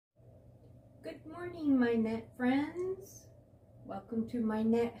Good morning, my net friends. Welcome to my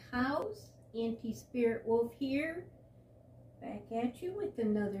net house. Auntie Spirit Wolf here, back at you with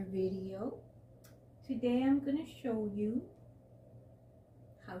another video. Today I'm going to show you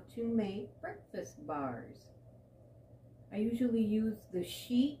how to make breakfast bars. I usually use the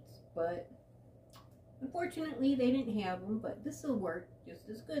sheets, but unfortunately they didn't have them, but this will work just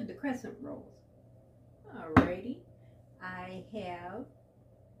as good, the crescent rolls. Alrighty, I have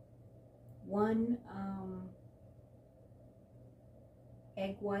one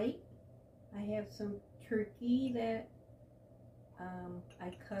egg white. I have some turkey that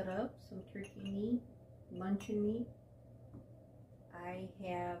I cut up, some turkey meat, luncheon meat. I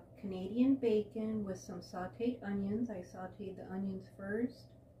have Canadian bacon with some sauteed onions. I sauteed the onions first,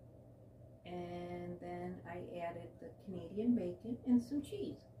 and then I added the Canadian bacon and some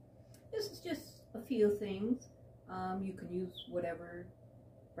cheese. This is just a few things. You can use whatever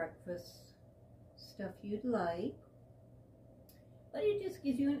breakfast stuff you'd like, but it just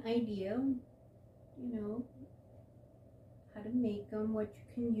gives you an idea, you know, how to make them, what you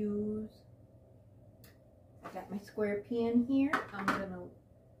can use. I got my square pan here. I'm gonna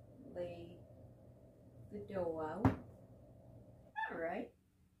lay the dough out. All right,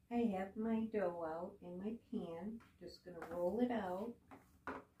 I have my dough out in my pan. Just gonna roll it out.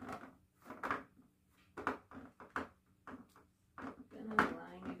 Gonna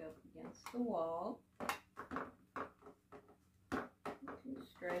line it up against the wall. You can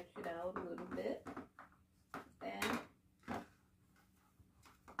stretch it out a little bit. Then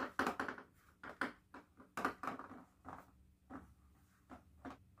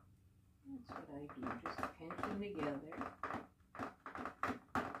that's what I do, just pinch them together.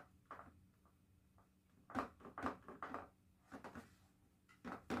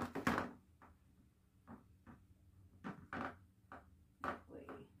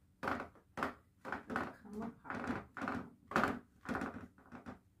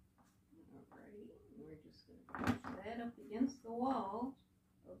 That up against the wall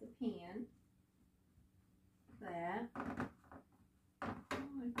of the pan. That,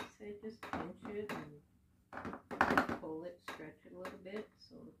 like I said, just pinch it and pull it, stretch it a little bit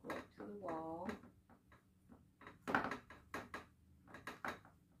so it'll go up to the wall.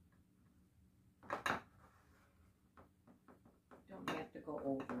 Don't have to go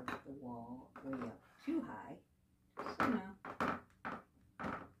over the wall way up too high, just enough.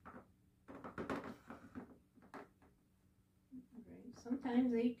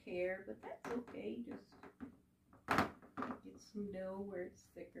 Sometimes they tear, but that's okay. Just get some dough where it's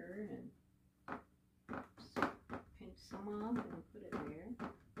thicker and pinch some off and put it there.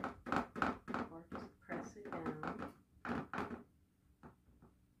 Or just press it down.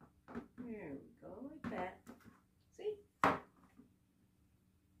 There we go, like that. See?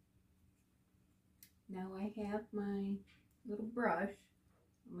 Now I have my little brush.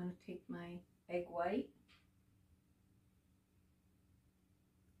 I'm going to take my egg white.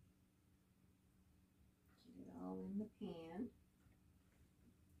 All in the pan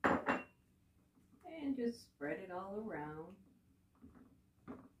and just spread it all around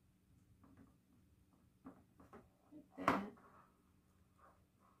like that.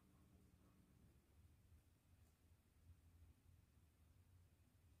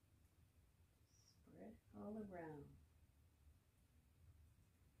 Spread all around.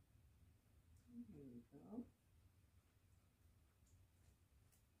 There we go.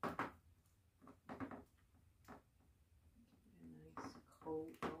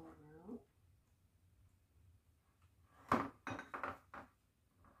 Coat all around.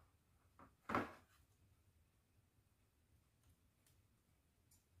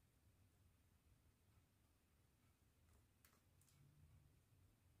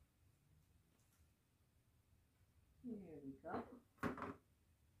 There we go.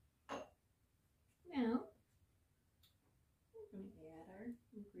 Now we're going to add our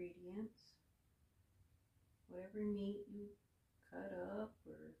ingredients. Whatever meat you cut up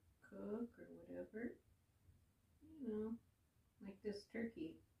or cook or whatever, you know, like this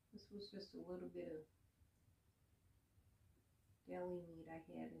turkey. This was just a little bit of deli meat I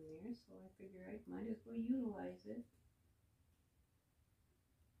had in there, so I figure I might as well utilize it.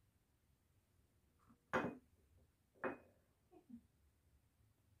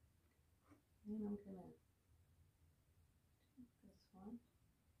 And I'm gonna take this one.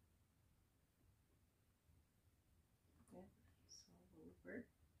 That piece all over.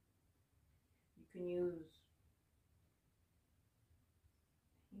 You can use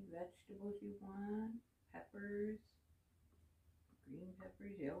any vegetables you want, peppers, green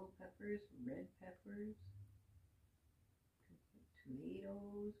peppers, yellow peppers, red peppers. You can put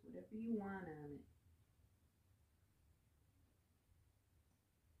tomatoes, whatever you want on it.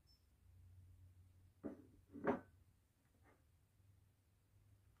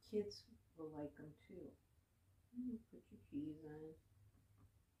 Kids will like them too. Put your cheese on,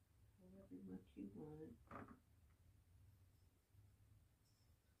 however much you want.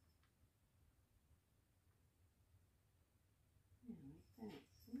 Yeah, like that.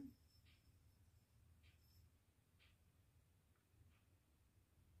 See?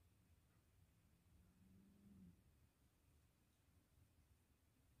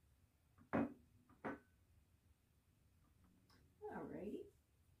 Alrighty.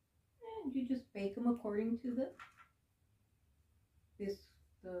 And you just bake them according to the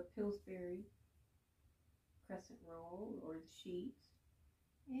Pillsbury crescent roll or the sheets.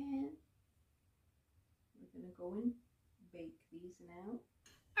 And we're going to go and bake these now.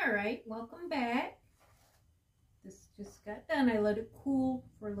 Alright, welcome back. This just got done. I let it cool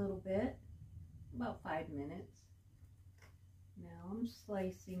for a little bit, about 5 minutes. Now I'm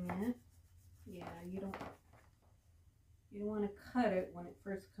slicing it. Yeah, you don't want to cut it when it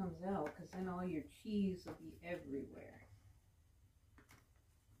first comes out, because then all your cheese will be everywhere.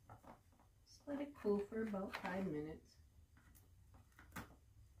 Just let it cool for about 5 minutes.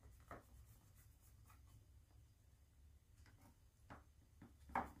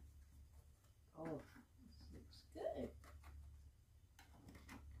 Oh, this looks good.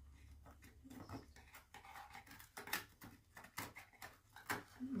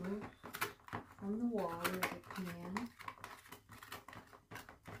 Remove from the water if I can.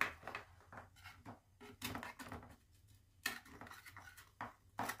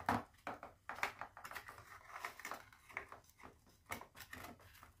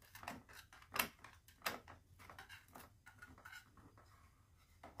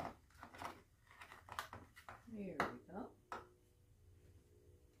 There we go.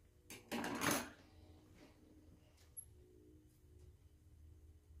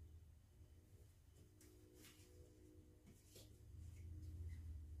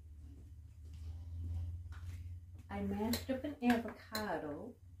 I mashed up an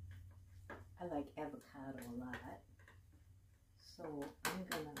avocado. I like avocado a lot. So I'm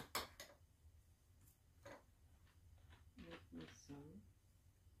gonna make me some.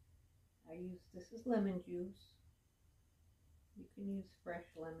 This is lemon juice. You can use fresh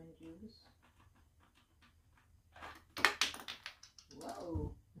lemon juice.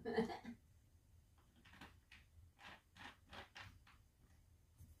 Whoa.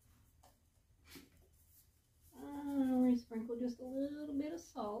 We sprinkle just a little bit of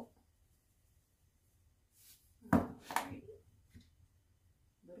salt. Alrighty.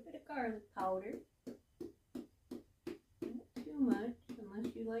 A little bit of garlic powder. Not too much,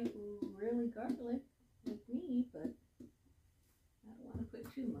 unless you like really garlic, like me, but I don't want to put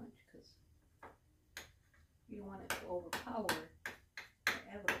too much because you don't want it to overpower the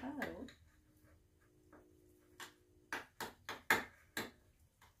avocado.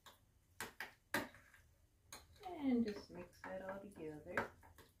 And just mix that all together.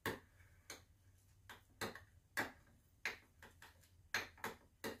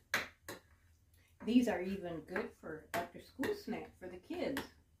 These are even good for after school snack for the kids.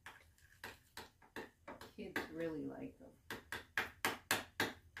 Kids really like them.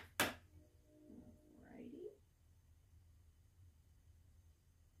 Alrighty.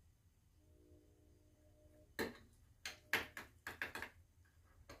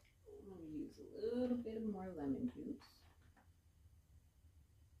 I'm going to use a little bit more lemon juice.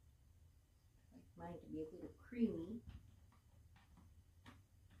 I like mine to be a little creamy.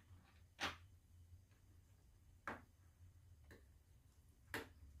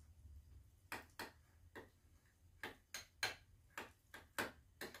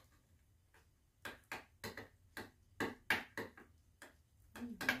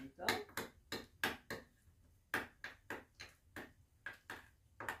 There we go.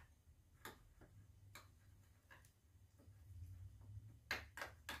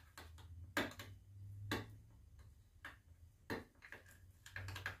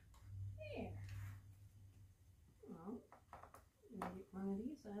 There. Well, I'm going to get one of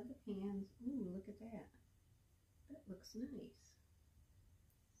these out of the pans. Ooh, look at that. That looks nice.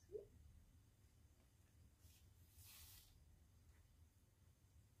 See?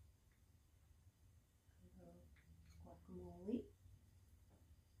 Guacamole.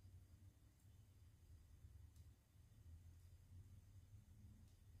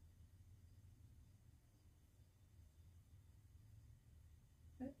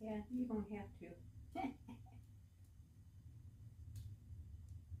 But yeah, you don't have to.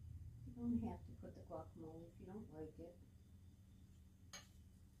 You don't have to put the guacamole if you don't like it.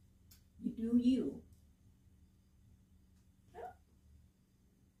 do you.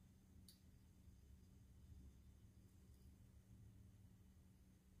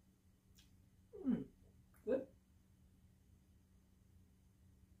 Good.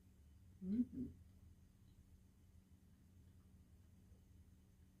 Mm-hmm.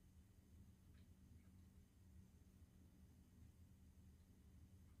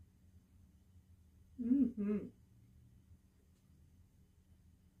 Mm-hmm.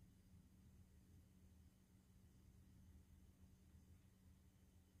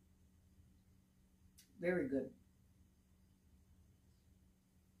 Very good.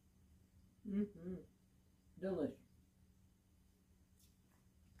 Mm-hmm. Delicious.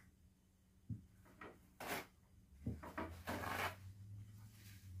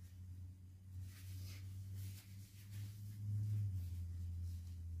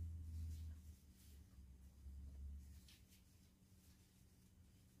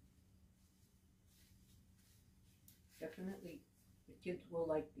 Definitely, the kids will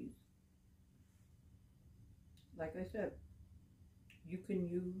like these. Like I said, you can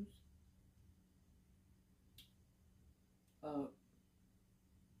use uh,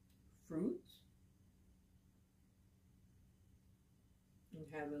 fruits and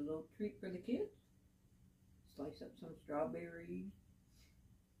have a little treat for the kids. Slice up some strawberries,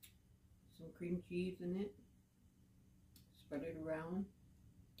 some cream cheese in it, spread it around.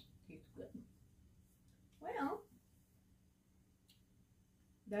 Tastes good. Well,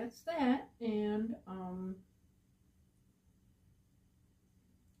 that's that. And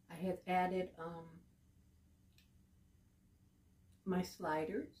I have added my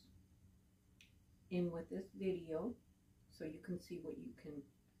sliders in with this video so you can see what you can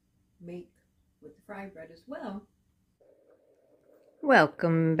make with the fry bread as well.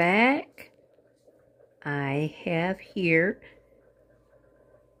 Welcome back. I have here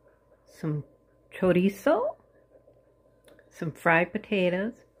some chorizo, some fried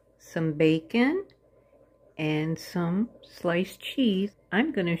potatoes, some bacon, and some sliced cheese.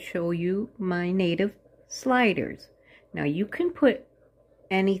 I'm going to show you my native sliders. Now you can put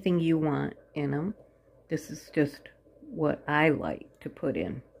anything you want in them. This is just what I like to put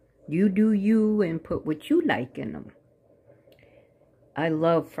in. You do you and put what you like in them. I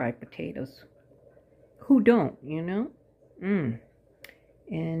love fried potatoes. Who don't, you know?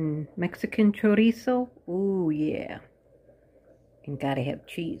 And Mexican chorizo, ooh yeah. And gotta have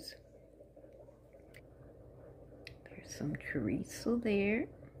cheese. There's some chorizo there.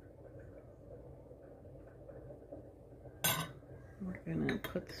 We're gonna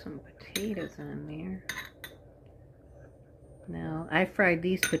put some potatoes on there. Now, I fried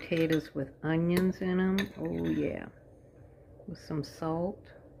these potatoes with onions in them. Oh yeah. With some salt.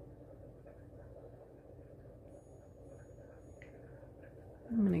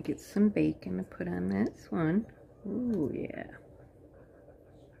 I'm gonna get some bacon to put on this one. Oh yeah.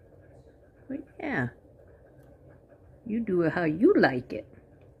 But yeah, you do it how you like it.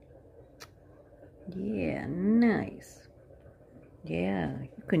 Yeah, nice. Yeah,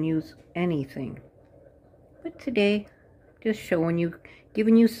 you can use anything. But today, just showing you,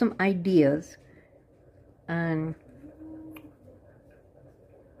 giving you some ideas on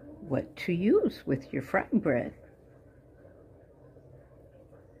what to use with your fried bread.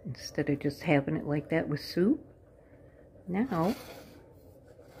 Instead of just having it like that with soup. Now,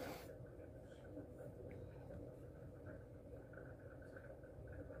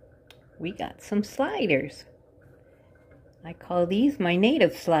 we got some sliders. I call these my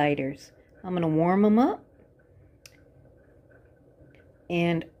native sliders. I'm going to warm them up.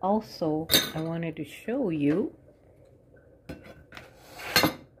 And also, I wanted to show you,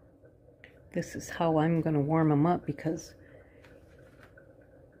 this is how I'm going to warm them up, because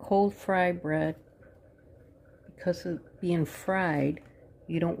cold fry bread, because of being fried,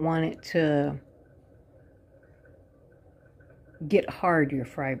 you don't want it to get hard, your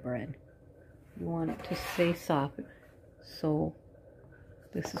fry bread. You want it to stay soft. So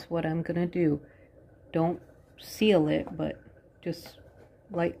this is what I'm going to do. Don't seal it, but just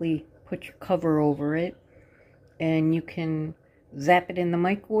lightly put your cover over it. And you can zap it in the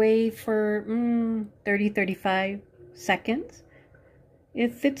microwave for 30-35 seconds.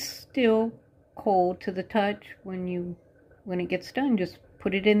 If it's still cold to the touch when it gets done, just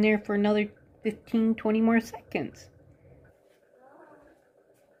put it in there for another 15-20 more seconds.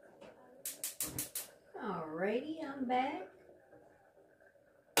 Alrighty, I'm back.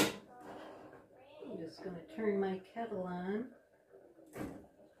 I'm just going to turn my kettle on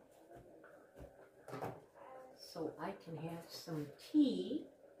so I can have some tea.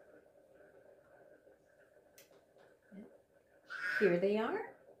 Here they are.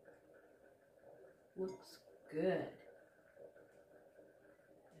 Looks good.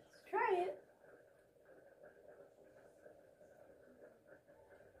 Let's try it.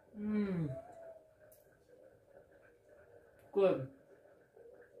 Mmm. Good.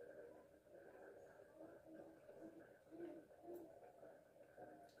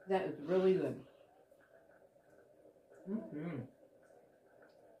 That is really good.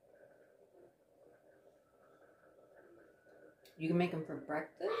 You can make them for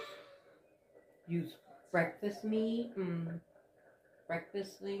breakfast. Use breakfast meat and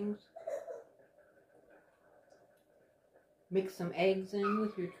breakfast things. Mix some eggs in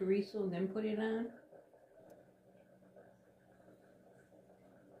with your chorizo and then put it on.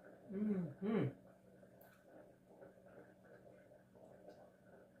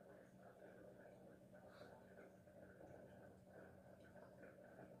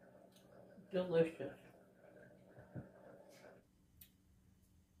 Delicious.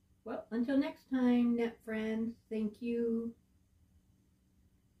 Well, until next time, net friends, thank you.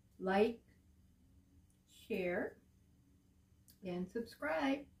 Like, share, and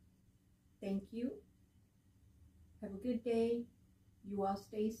subscribe. Thank you. Have a good day. You all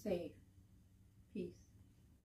stay safe. Peace.